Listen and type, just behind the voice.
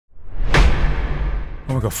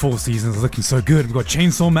Oh my god, 4 seasons looking so good. We've got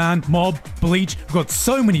Chainsaw Man, Mob, Bleach. We've got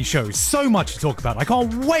so many shows, so much to talk about. I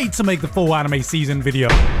can't wait to make the full anime season video.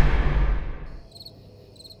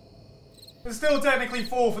 It's still technically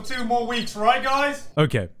fall for 2 more weeks, right guys?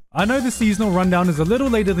 Okay. I know the seasonal rundown is a little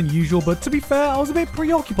later than usual, but to be fair, I was a bit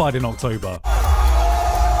preoccupied in October.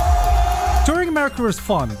 Touring America is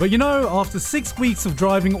fun, but you know, after 6 weeks of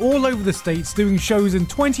driving all over the states, doing shows in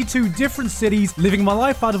 22 different cities, living my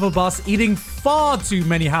life out of a bus, eating far too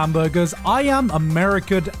many hamburgers, I am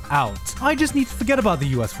Americaned out. I just need to forget about the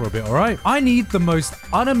US for a bit, alright? I need the most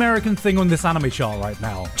un-American thing on this anime chart right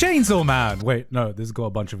now. Chainsaw Man! Wait, no, this has got a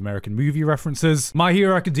bunch of American movie references. My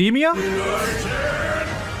Hero Academia?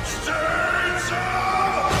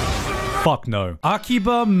 Fuck no.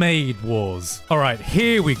 Akiba Maid Wars. Alright,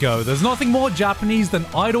 here we go. There's nothing more Japanese than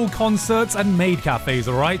idol concerts and maid cafes,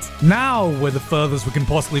 alright? Now we're the furthest we can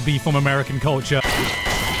possibly be from American culture.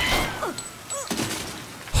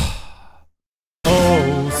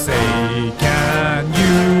 Oh, say, can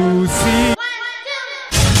you see?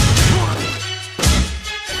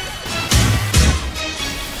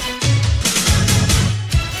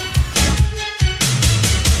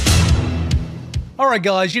 Alright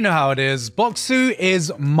guys, you know how it is. Bokksu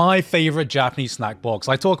is my favorite Japanese snack box.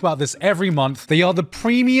 I talk about this every month. They are the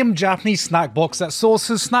premium Japanese snack box that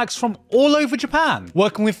sources snacks from all over Japan,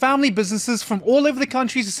 working with family businesses from all over the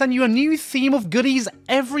country to send you a new theme of goodies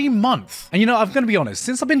every month. And you know, I'm gonna be honest,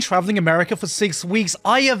 since I've been traveling America for 6 weeks,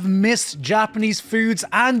 I have missed Japanese foods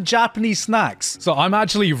and Japanese snacks. So I'm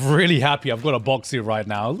actually really happy I've got a Bokksu right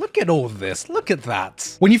now. Look at all this, look at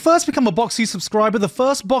that. When you first become a Bokksu subscriber, the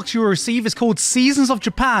first box you will receive is called Seasons of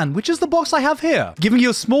Japan, which is the box I have here, giving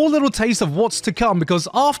you a small little taste of what's to come, because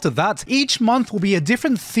after that, each month will be a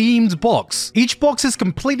different themed box. Each box is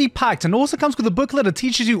completely packed and also comes with a booklet that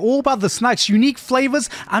teaches you all about the snacks' unique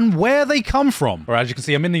flavors and where they come from. Or as you can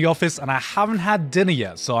see, I'm in the office and I haven't had dinner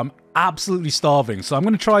yet, so I'm absolutely starving. So I'm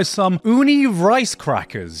going to try some uni rice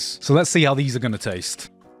crackers. So let's see how these are going to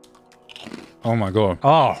taste. Oh my god.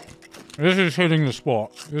 Oh. This is hitting the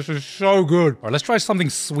spot. This is so good. All right, let's try something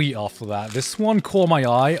sweet after that. This one caught my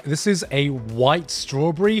eye. This is a white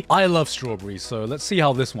strawberry. I love strawberries, so let's see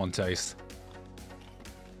how this one tastes.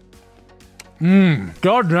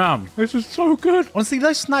 Goddamn. This is so good. Honestly,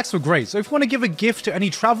 those snacks were great. So if you want to give a gift to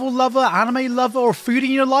any travel lover, anime lover, or foodie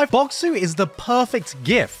in your life, Bokksu is the perfect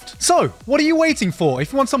gift. So what are you waiting for?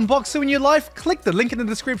 If you want some Bokksu in your life, click the link in the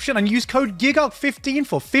description and use code Gigguk15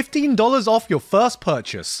 for $15 off your first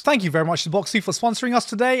purchase. Thank you very much to Bokksu for sponsoring us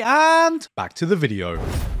today, and back to the video.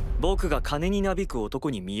 僕が金になびく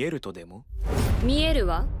男に見えるとでも？見える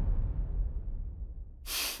わ。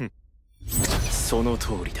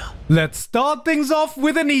Let's start things off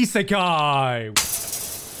with an isekai.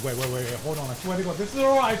 Wait, hold on, I swear to god, this is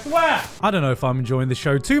alright, I swear! I don't know if I'm enjoying the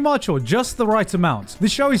show too much or just the right amount.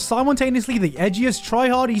 This show is simultaneously the edgiest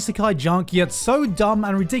try-hard isekai junk, yet so dumb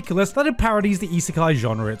and ridiculous that it parodies the isekai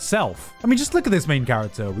genre itself. I mean, just look at this main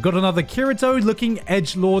character. We got another Kirito-looking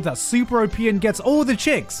edgelord that's super OP and gets all the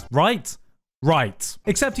chicks, right? Right.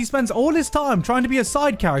 Except he spends all his time trying to be a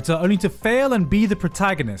side character only to fail and be the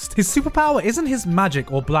protagonist. His superpower isn't his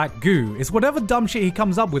magic or black goo, it's whatever dumb shit he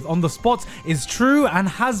comes up with on the spot is true and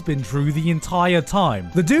has been true the entire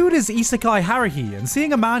time. The dude is Isekai Haruhi, and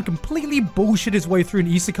seeing a man completely bullshit his way through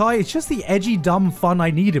an isekai is just the edgy, dumb fun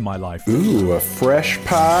I need in my life. Ooh, a fresh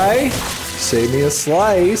pie. Save me a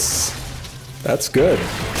slice. That's good.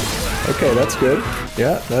 Okay, that's good.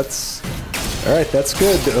 Yeah, that's... Alright, that's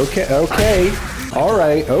good. Okay.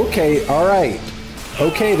 Alright, okay, alright.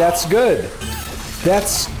 Okay, that's good.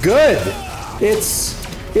 That's good!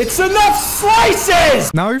 It's enough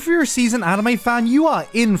slices! Now, if you're a seasoned anime fan, you are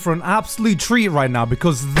in for an absolute treat right now,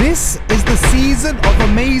 because this is the season of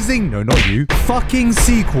amazing, no, not you, fucking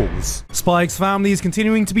sequels. Spy X Family is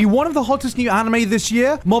continuing to be one of the hottest new anime this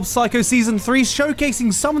year. Mob Psycho Season 3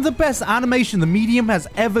 showcasing some of the best animation the medium has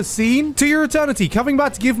ever seen. To Your Eternity coming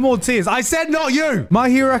back to give more tears. I said not you! My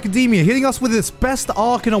Hero Academia hitting us with its best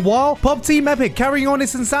arc in a while. Pop Team Epic carrying on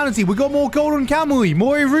its insanity. We got more Golden Kamuy,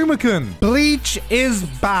 more Iruma-kun. Bleach is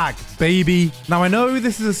back, baby. Now, I know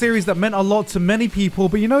this is a series that meant a lot to many people,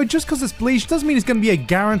 but you know, just because it's Bleach doesn't mean it's going to be a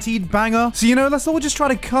guaranteed banger. So, you know, let's all just try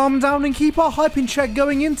to calm down and keep our hype in check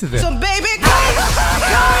going into this. So, baby, go!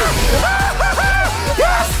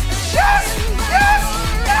 Yes!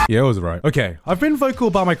 Yeah, I was right. Okay, I've been vocal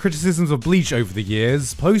about my criticisms of Bleach over the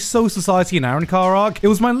years. Post Soul Society and Aaron Carr arc, it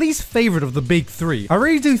was my least favorite of the big three. I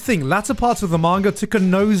really do think latter parts of the manga took a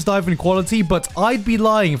nosedive in quality, but I'd be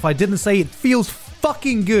lying if I didn't say it feels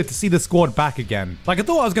fucking good to see the squad back again. Like, I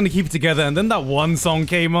thought I was gonna keep it together, and then that one song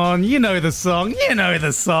came on. You know the song. You know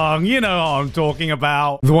the song. You know what I'm talking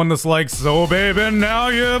about. The one that's like, so baby, now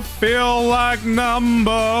you feel like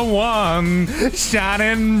number one,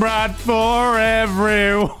 shining bright for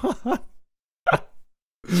everyone.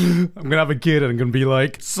 I'm gonna have a kid and I'm gonna be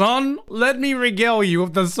like, son, let me regale you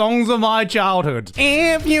with the songs of my childhood.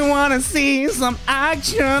 If you wanna see some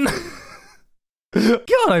action.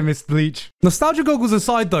 God, I missed Bleach. Nostalgia goggles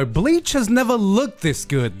aside though, Bleach has never looked this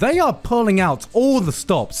good. They are pulling out all the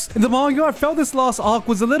stops. In the manga, I felt this last arc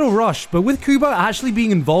was a little rushed, but with Kubo actually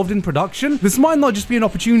being involved in production, this might not just be an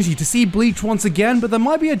opportunity to see Bleach once again, but there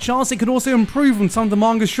might be a chance it could also improve on some of the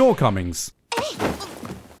manga's shortcomings.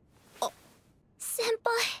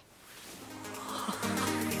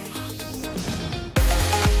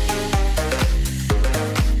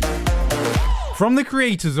 From the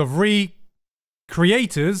creators of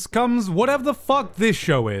Creators comes whatever the fuck this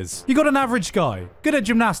show is. You got an average guy, good at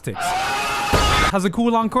gymnastics, has a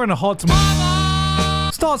cool uncle and a hot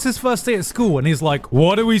starts his first day at school and he's like,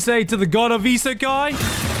 what do we say to the god of Isekai?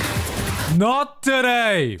 Not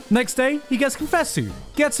today. Next day, he gets confessu,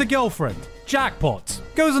 gets a girlfriend, jackpot,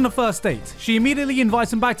 goes on a first date. She immediately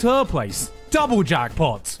invites him back to her place. Double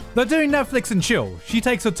jackpot. They're doing Netflix and chill. She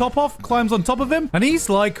takes her top off, climbs on top of him, and he's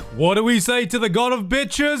like, what do we say to the god of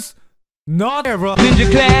bitches? Not ever.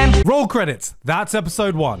 Ninja Clan. Roll credits. That's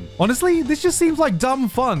episode 1. Honestly, this just seems like dumb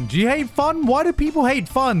fun. Do you hate fun? Why do people hate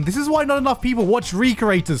fun? This is why not enough people watch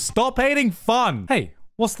Recreators. Stop hating fun. Hey,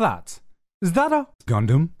 what's that? Is that a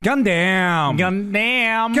Gundam? Gundam.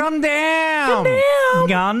 Gundam. Gundam.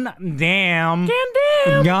 Gundam. Gundam.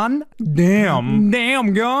 Gundam. Gundam.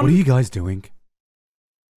 Damn gun. What are you guys doing?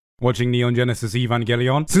 Watching Neon Genesis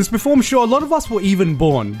Evangelion? Since before I'm sure a lot of us were even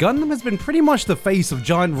born, Gundam has been pretty much the face of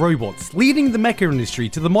giant robots, leading the mecha industry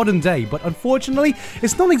to the modern day, but unfortunately,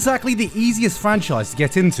 it's not exactly the easiest franchise to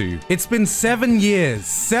get into. It's been 7 years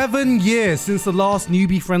since the last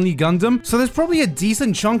newbie-friendly Gundam, so there's probably a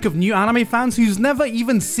decent chunk of new anime fans who's never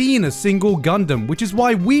even seen a single Gundam, which is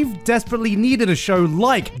why we've desperately needed a show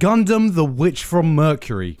like Gundam the Witch from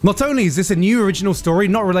Mercury. Not only is this a new original story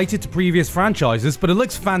not related to previous franchises, but it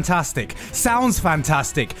looks fantastic. Sounds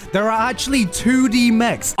fantastic. There are actually 2D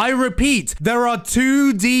mechs. I repeat, there are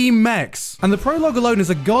 2D mechs. And the prologue alone is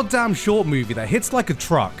a goddamn short movie that hits like a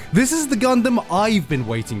truck. This is the Gundam I've been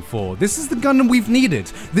waiting for. This is the Gundam we've needed.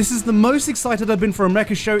 This is the most excited I've been for a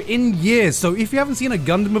mecha show in years. So if you haven't seen a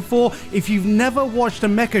Gundam before, if you've never watched a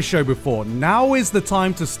mecha show before, now is the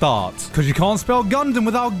time to start. Because you can't spell Gundam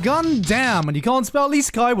without Gundam, and you can't spell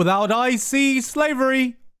Isekai without IC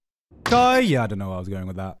slavery. Yeah, I don't know where I was going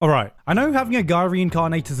with that. Alright, I know having a guy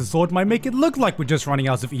reincarnate as a sword might make it look like we're just running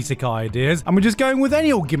out of isekai ideas, and we're just going with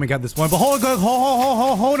any old gimmick at this point, but hold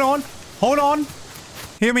on.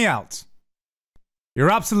 Hear me out.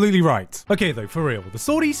 You're absolutely right. Okay though, for real, the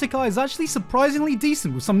sword isekai is actually surprisingly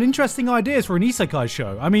decent with some interesting ideas for an isekai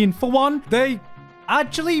show. I mean, for one, they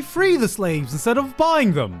actually free the slaves instead of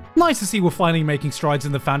buying them. Nice to see we're finally making strides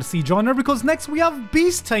in the fantasy genre, because next we have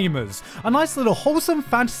Beast Tamers, a nice little wholesome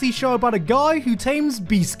fantasy show about a guy who tames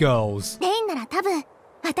beast girls.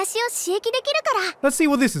 Let's see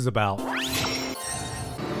what this is about.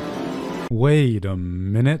 Wait a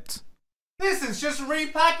minute. This is just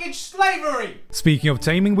repackaged slavery! Speaking of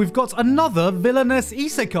taming, we've got another villainess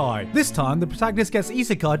isekai. This time, the protagonist gets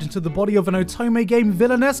isekai'd into the body of an Otome game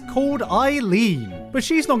villainess called Eileen. But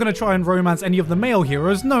she's not going to try and romance any of the male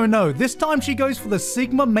heroes, no. This time she goes for the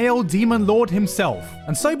Sigma male demon lord himself.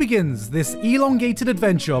 And so begins this elongated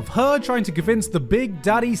adventure of her trying to convince the big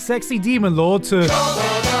daddy sexy demon lord to...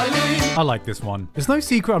 I like this one. It's no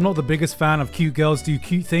secret I'm not the biggest fan of cute girls do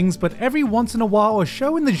cute things, but every once in a while a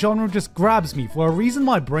show in the genre just grabs me for a reason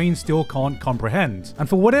my brain still can't comprehend. And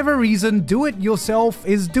for whatever reason, Do It Yourself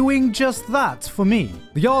is doing just that for me.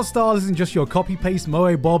 The art style isn't just your copy-paste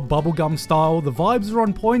Moe Bob bubblegum style, the vibes are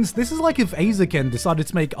on points. This is like if Aizaken decided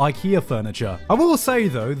to make IKEA furniture. I will say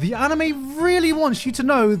though, the anime really wants you to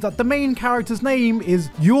know that the main character's name is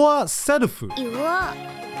Yua Serufu.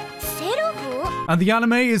 And the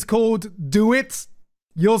anime is called Do It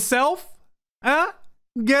Yourself?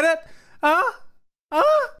 Get it?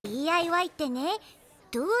 DIY ってね、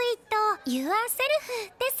Do it yourself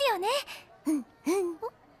ですよね。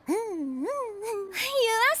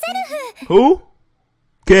yourself. Who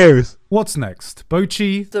cares? What's next?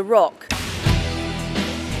 Bochi? The Rock.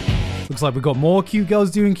 Looks like we've got more cute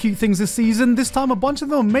girls doing cute things this season. This time a bunch of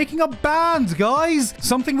them are making up bands, guys!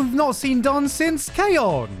 Something we've not seen done since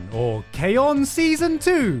K-On! Or K-On Season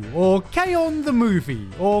 2! Or K-On the movie!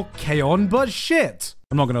 Or K-On but shit!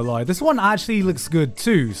 I'm not gonna lie, this one actually looks good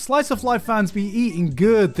too. Slice of Life fans be eating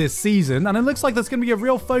good this season, and it looks like there's gonna be a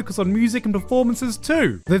real focus on music and performances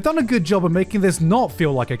too. They've done a good job of making this not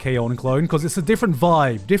feel like a K-On! Clone, because it's a different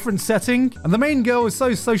vibe, different setting, and the main girl is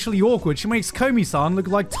so socially awkward, she makes Komi-san look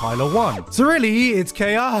like Tyler 1. So really, it's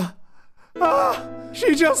K-Ah.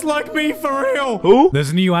 She just like me for real. Who? There's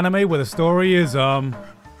a new anime where the story is,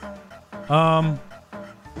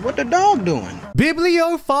 What the dog doing?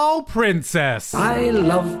 Bibliophile Princess. I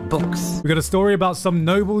love books. We got a story about some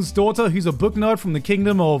noble's daughter who's a book nerd from the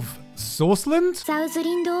kingdom of Sourceland?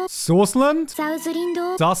 Sourceland?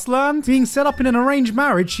 Dustland? Being set up in an arranged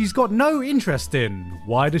marriage she's got no interest in.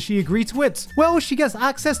 Why does she agree to it? Well, she gets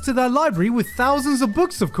access to their library with thousands of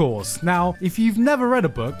books, of course. Now, if you've never read a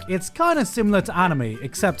book, it's kind of similar to anime,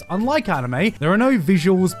 except unlike anime, there are no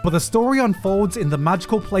visuals, but the story unfolds in the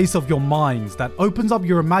magical place of your minds that opens up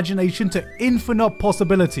your imagination to infinite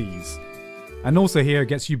possibilities. And also here it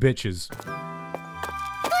gets you bitches.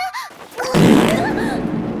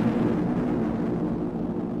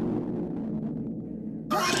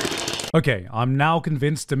 Okay, I'm now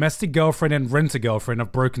convinced domestic girlfriend and rent-a-girlfriend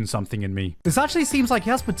have broken something in me. This actually seems like it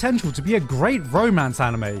has potential to be a great romance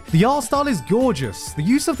anime. The art style is gorgeous. The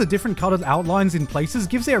use of the different colored outlines in places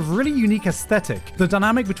gives it a really unique aesthetic. The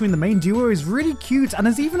dynamic between the main duo is really cute, and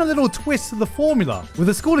there's even a little twist to the formula, with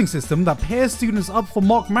a schooling system that pairs students up for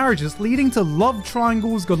mock marriages leading to love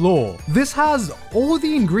triangles galore. This has all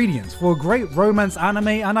the ingredients for a great romance anime,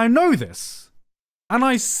 and I know this. And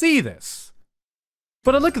I see this.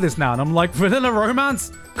 But I look at this now and I'm like, vanilla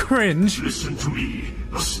romance? Cringe. Listen to me.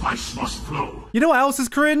 The spice must flow. You know what else is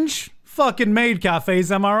cringe? Fucking maid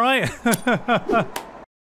cafes, am I right?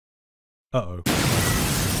 Uh-oh.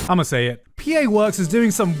 I'ma say it. PA Works is doing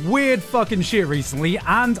some weird fucking shit recently,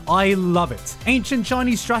 and I love it. Ancient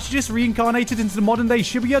Chinese strategist reincarnated into the modern day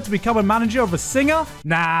Shibuya to become a manager of a singer?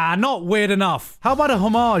 Nah, not weird enough. How about a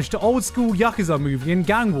homage to old school Yakuza movie in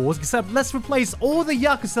Gang Wars, except let's replace all the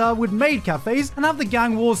Yakuza with maid cafes and have the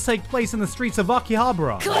gang wars take place in the streets of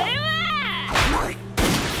Akihabara.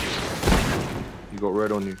 Got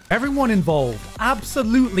red on you. Everyone involved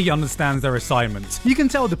absolutely understands their assignment. You can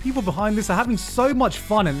tell the people behind this are having so much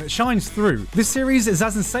fun and it shines through. This series is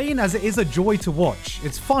as insane as it is a joy to watch.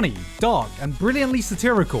 It's funny, dark, and brilliantly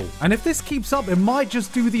satirical. And if this keeps up, it might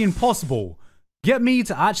just do the impossible. Get me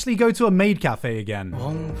to actually go to a maid cafe again.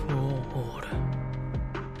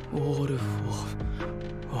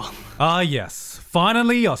 Ah yes,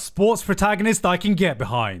 finally a sports protagonist I can get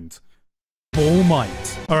behind. All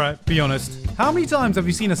might. Alright, be honest. How many times have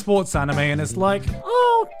you seen a sports anime and it's like,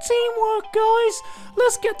 oh, teamwork, guys.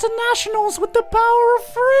 Let's get to nationals with the power of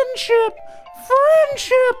friendship.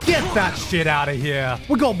 Friendship! Get that shit out of here.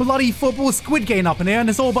 We got bloody football Squid Game up in here and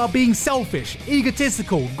it's all about being selfish,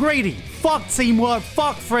 egotistical, greedy. Fuck teamwork,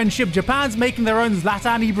 fuck friendship. Japan's making their own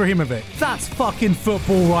Zlatan Ibrahimovic. That's fucking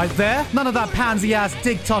football right there. None of that pansy-ass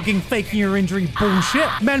dick-tugging, faking your injury bullshit.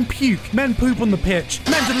 Men puke, men poop on the pitch.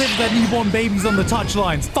 Men deliver their newborn babies on the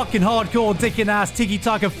touchlines. Fucking hardcore, dickin'-ass,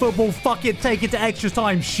 tiki-taka football, fuck it, take it to extra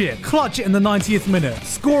time shit. Clutch it in the 90th minute.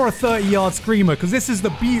 Score a 30-yard screamer, because this is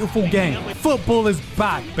the beautiful game. Football is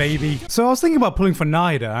back, baby. So I was thinking about pulling for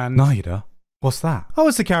Naida, and... Naida? What's that? Oh,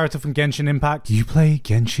 it's a character from Genshin Impact. You play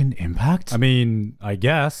Genshin Impact? I mean, I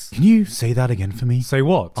guess. Can you say that again for me? Say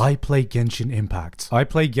what? I play Genshin Impact. I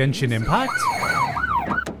play Genshin Impact?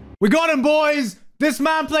 We got him, boys! This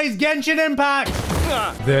man plays Genshin Impact!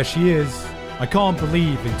 There she is. I can't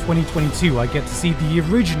believe in 2022 I get to see the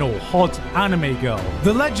original hot anime girl.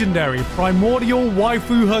 The legendary primordial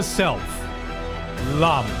waifu herself.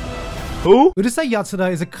 Lam. Who? Urusei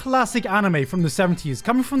Yatsura is a classic anime from the 70s,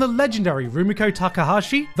 coming from the legendary Rumiko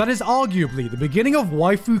Takahashi, that is arguably the beginning of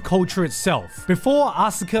waifu culture itself. Before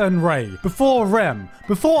Asuka and Rei, before Rem,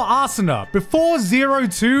 before Asuna, before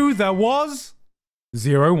 02, there was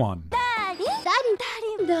 01.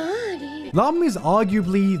 Lam is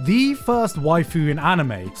arguably the first waifu in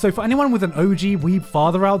anime, so for anyone with an OG weeb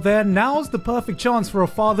father out there, now's the perfect chance for a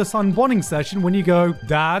father-son bonding session when you go,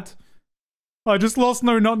 Dad, I just lost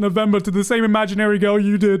No Nut November to the same imaginary girl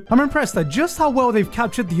you did. I'm impressed at just how well they've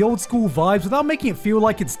captured the old school vibes without making it feel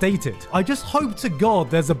like it's dated. I just hope to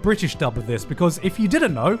God there's a British dub of this, because if you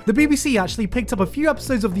didn't know, the BBC actually picked up a few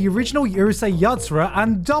episodes of the original Urusei Yatsura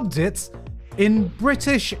and dubbed it in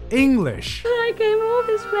British English. I came all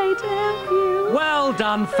this way to help you. Well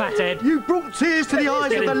done, fathead. You brought tears to the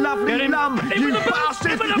eyes of the lovely Lum. You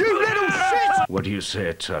bastard! You little shit! What do you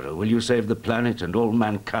say, Taro? Will you save the planet and all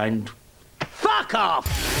mankind? Fuck off!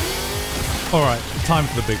 Alright, time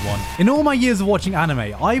for the big one. In all my years of watching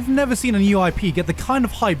anime, I've never seen a new IP get the kind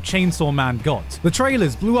of hype Chainsaw Man got. The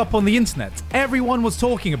trailers blew up on the internet. Everyone was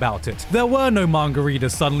talking about it. There were no manga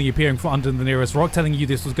readers suddenly appearing from under the nearest rock telling you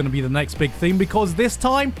this was going to be the next big thing, because this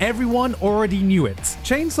time, everyone already knew it.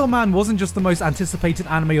 Chainsaw Man wasn't just the most anticipated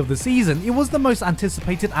anime of the season, it was the most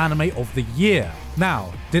anticipated anime of the year.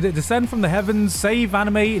 Now, did it descend from the heavens, save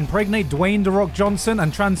anime, impregnate Dwayne "The Rock" Johnson,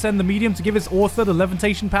 and transcend the medium to give its author the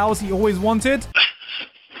levitation powers he always wanted?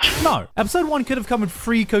 No. Episode 1 could have come with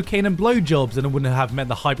free cocaine and blowjobs and it wouldn't have met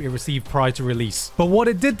the hype it received prior to release. But what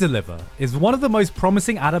it did deliver is one of the most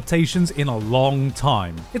promising adaptations in a long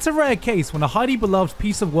time. It's a rare case when a highly beloved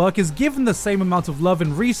piece of work is given the same amount of love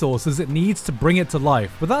and resources it needs to bring it to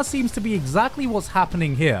life, but that seems to be exactly what's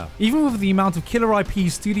happening here. Even with the amount of killer IP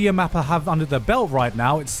Studio Mappa have under their belt right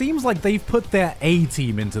now, it seems like they've put their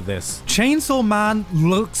A-team into this. Chainsaw Man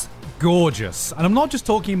looks gorgeous. And I'm not just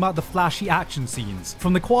talking about the flashy action scenes.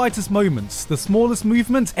 From the quietest moments, the smallest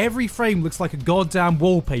movements, every frame looks like a goddamn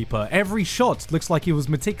wallpaper. Every shot looks like it was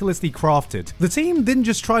meticulously crafted. The team didn't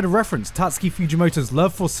just try to reference Tatsuki Fujimoto's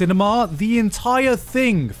love for cinema, the entire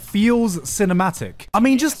thing feels cinematic. I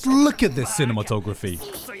mean, just look at this cinematography.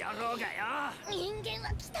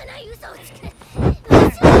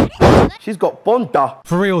 She's got bonda.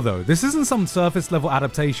 For real though, this isn't some surface level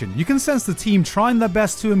adaptation. You can sense the team trying their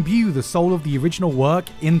best to imbue the soul of the original work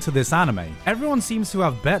into this anime. Everyone seems to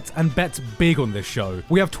have bet big on this show.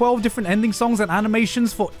 We have 12 different ending songs and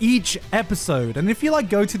animations for each episode, and if you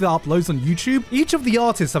go to the uploads on YouTube, each of the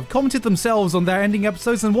artists have commented themselves on their ending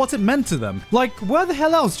episodes and what it meant to them. Like, where the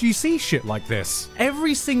hell else do you see shit like this?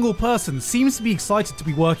 Every single person seems to be excited to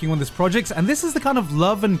be working on this project, and this is the kind of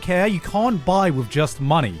love and care you can't buy with just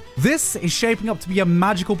money. This is shaping up to be a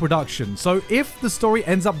magical production, so if the story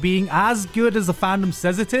ends up being as good as the fandom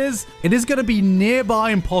says it is going to be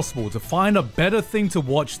nearby impossible to find a better thing to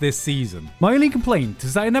watch this season. My only complaint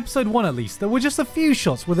is that in episode 1 at least, there were just a few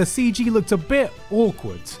shots where the CG looked a bit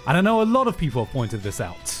awkward, and I know a lot of people have pointed this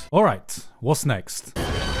out. Alright, what's next?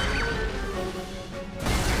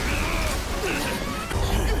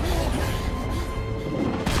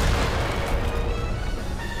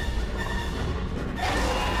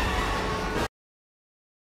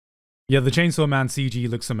 Yeah, the Chainsaw Man CG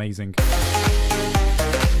looks amazing.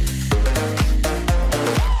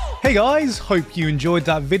 Hey guys, hope you enjoyed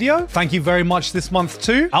that video. Thank you very much this month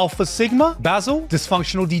to Alpha Sigma, Basil,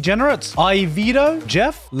 Dysfunctional Degenerates, Vito,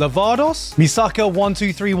 Jeff, Lavados,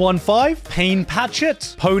 Misaka12315, Payne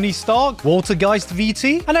Patchett, Pony Stark, Waltergeist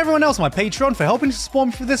VT, and everyone else on my Patreon for helping to support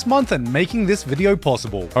me for this month and making this video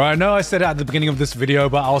possible. Alright, I know I said it at the beginning of this video,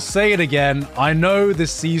 but I'll say it again. I know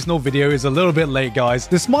this seasonal video is a little bit late, guys.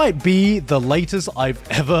 This might be the latest I've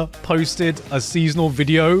ever posted a seasonal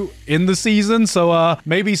video in the season, so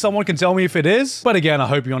maybe someone can tell me if it is. But again, I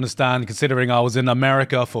hope you understand, considering I was in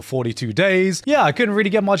America for 42 days. Yeah, I couldn't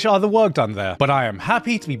really get much other work done there. But I am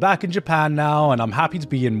happy to be back in Japan now, and I'm happy to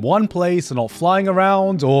be in one place and not flying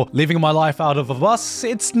around or living my life out of a bus.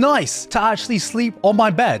 It's nice to actually sleep on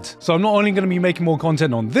my bed. So I'm not only going to be making more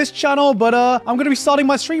content on this channel, but I'm going to be starting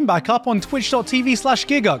my stream back up on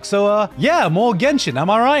twitch.tv/Gigguk. So yeah, more Genshin,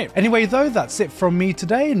 am I right? Anyway though, that's it from me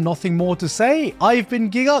today. Nothing more to say. I've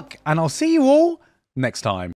been Gigguk, and I'll see you all next time.